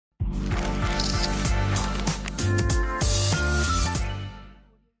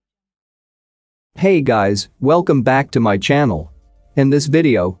Hey guys, welcome back to my channel. In this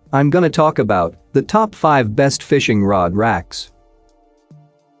video, I'm gonna talk about the top 5 best fishing rod racks.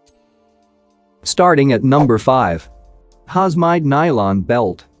 Starting at number 5. Hosmide Nylon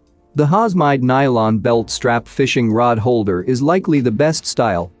Belt. The Hosmide Nylon Belt Strap Fishing Rod Holder is likely the best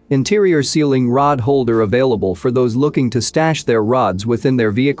style, interior sealing rod holder available for those looking to stash their rods within their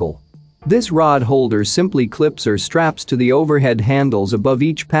vehicle. This rod holder simply clips or straps to the overhead handles above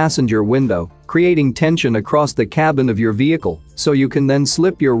each passenger window, creating tension across the cabin of your vehicle, so you can then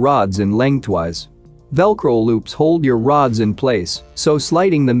slip your rods in lengthwise. Velcro loops hold your rods in place, so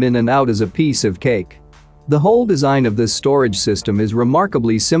sliding them in and out is a piece of cake. The whole design of this storage system is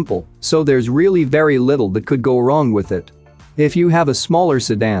remarkably simple, so there's really very little that could go wrong with it. If you have a smaller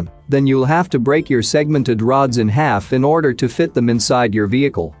sedan, then you'll have to break your segmented rods in half in order to fit them inside your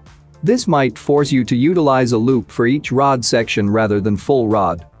vehicle. This might force you to utilize a loop for each rod section rather than full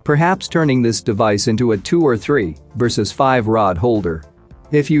rod, perhaps turning this device into a 2 or 3 versus 5 rod holder.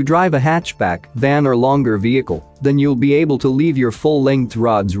 If you drive a hatchback, van or longer vehicle, then you'll be able to leave your full-length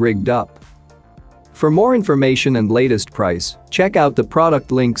rods rigged up. For more information and latest price, check out the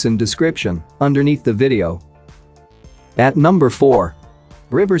product links in description underneath the video. At number 4.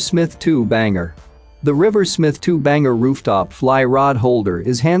 RiverSmith 2-Banger. The RiverSmith 2-Banger Rooftop Fly Rod Holder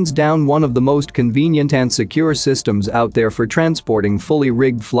is hands down one of the most convenient and secure systems out there for transporting fully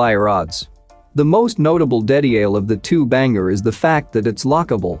rigged fly rods. The most notable detail of the 2-Banger is the fact that it's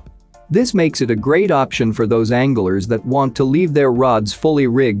lockable. This makes it a great option for those anglers that want to leave their rods fully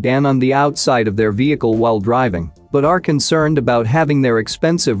rigged and on the outside of their vehicle while driving, but are concerned about having their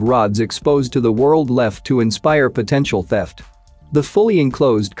expensive rods exposed to the world left to inspire potential theft. The fully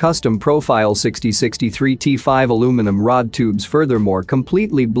enclosed custom profile 6063 T5 aluminum rod tubes furthermore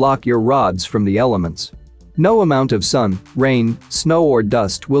completely block your rods from the elements. No amount of sun, rain, snow or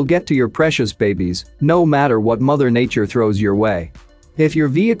dust will get to your precious babies, no matter what Mother Nature throws your way. If your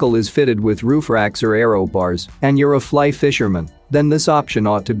vehicle is fitted with roof racks or aero bars and you're a fly fisherman, then this option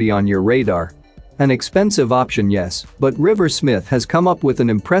ought to be on your radar. An expensive option, yes, but RiverSmith has come up with an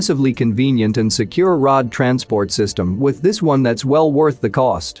impressively convenient and secure rod transport system with this one that's well worth the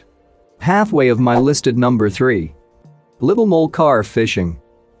cost. Halfway of my listed number 3. LITTLEMOLE Car Fishing.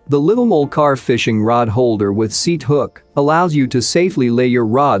 The LITTLEMOLE Car Fishing Rod Holder with seat hook allows you to safely lay your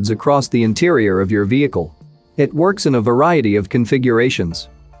rods across the interior of your vehicle. It works in a variety of configurations.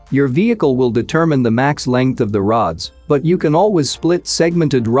 Your vehicle will determine the max length of the rods, but you can always split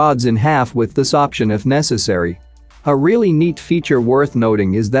segmented rods in half with this option if necessary. A really neat feature worth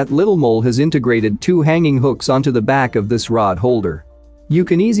noting is that LITTLEMOLE has integrated 2 hanging hooks onto the back of this rod holder. You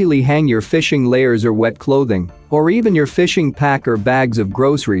can easily hang your fishing layers or wet clothing, or even your fishing pack or bags of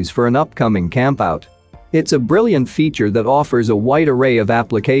groceries for an upcoming campout. It's a brilliant feature that offers a wide array of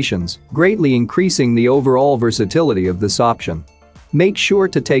applications, greatly increasing the overall versatility of this option. Make sure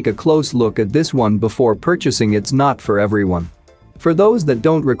to take a close look at this one before purchasing. It's not for everyone. For those that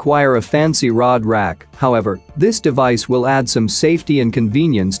don't require a fancy rod rack, however, this device will add some safety and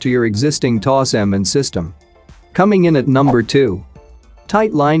convenience to your existing TOSM system. Coming in at number 2.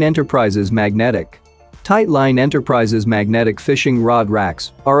 Tightline Enterprises Magnetic. Tightline Enterprises magnetic fishing rod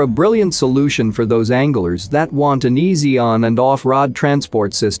racks are a brilliant solution for those anglers that want an easy on and off rod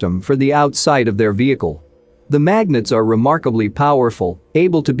transport system for the outside of their vehicle. The magnets are remarkably powerful,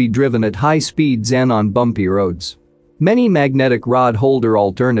 able to be driven at high speeds and on bumpy roads. Many magnetic rod holder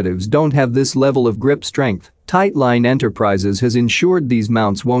alternatives don't have this level of grip strength. Tightline Enterprises has ensured these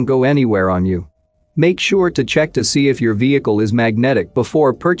mounts won't go anywhere on you. Make sure to check to see if your vehicle is magnetic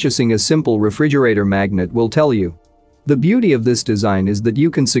before purchasing. A simple refrigerator magnet will tell you. The beauty of this design is that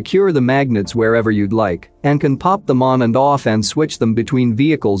you can secure the magnets wherever you'd like and can pop them on and off and switch them between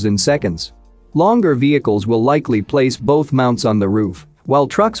vehicles in seconds. Longer vehicles will likely place both mounts on the roof, while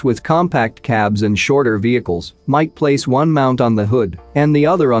trucks with compact cabs and shorter vehicles might place one mount on the hood and the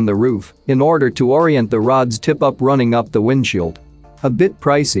other on the roof in order to orient the rod's tip up running up the windshield. A bit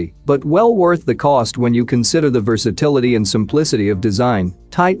pricey, but well worth the cost when you consider the versatility and simplicity of design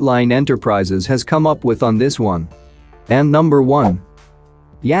Tightline Enterprises has come up with on this one. And number 1.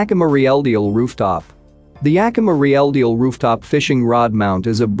 YAKIMA ReelDeal Rooftop. The YAKIMA ReelDeal Rooftop Fishing Rod Mount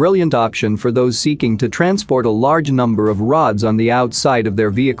is a brilliant option for those seeking to transport a large number of rods on the outside of their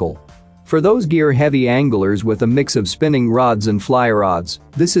vehicle. For those gear-heavy anglers with a mix of spinning rods and fly rods,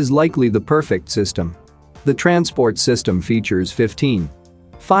 this is likely the perfect system. The transport system features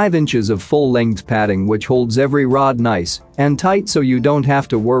 15.5 inches of full-length padding which holds every rod nice and tight so you don't have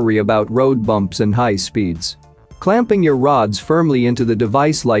to worry about road bumps and high speeds. Clamping your rods firmly into the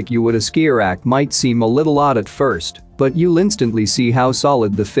device like you would a ski rack might seem a little odd at first, but you'll instantly see how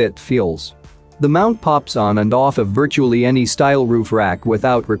solid the fit feels. The mount pops on and off of virtually any style roof rack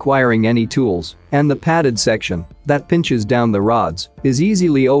without requiring any tools, and the padded section that pinches down the rods is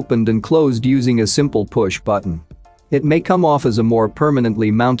easily opened and closed using a simple push button. It may come off as a more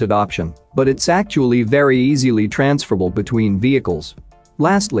permanently mounted option, but it's actually very easily transferable between vehicles.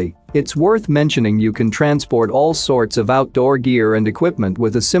 Lastly, it's worth mentioning you can transport all sorts of outdoor gear and equipment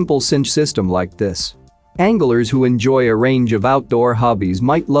with a simple cinch system like this. Anglers who enjoy a range of outdoor hobbies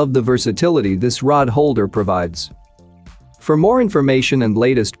might love the versatility this rod holder provides. For more information and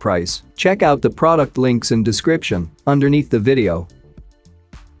latest price, check out the product links in description underneath the video.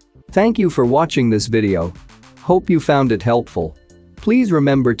 Thank you for watching this video. Hope you found it helpful. Please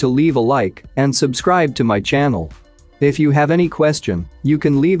remember to leave a like and subscribe to my channel. If you have any question, you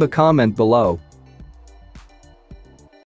can leave a comment below.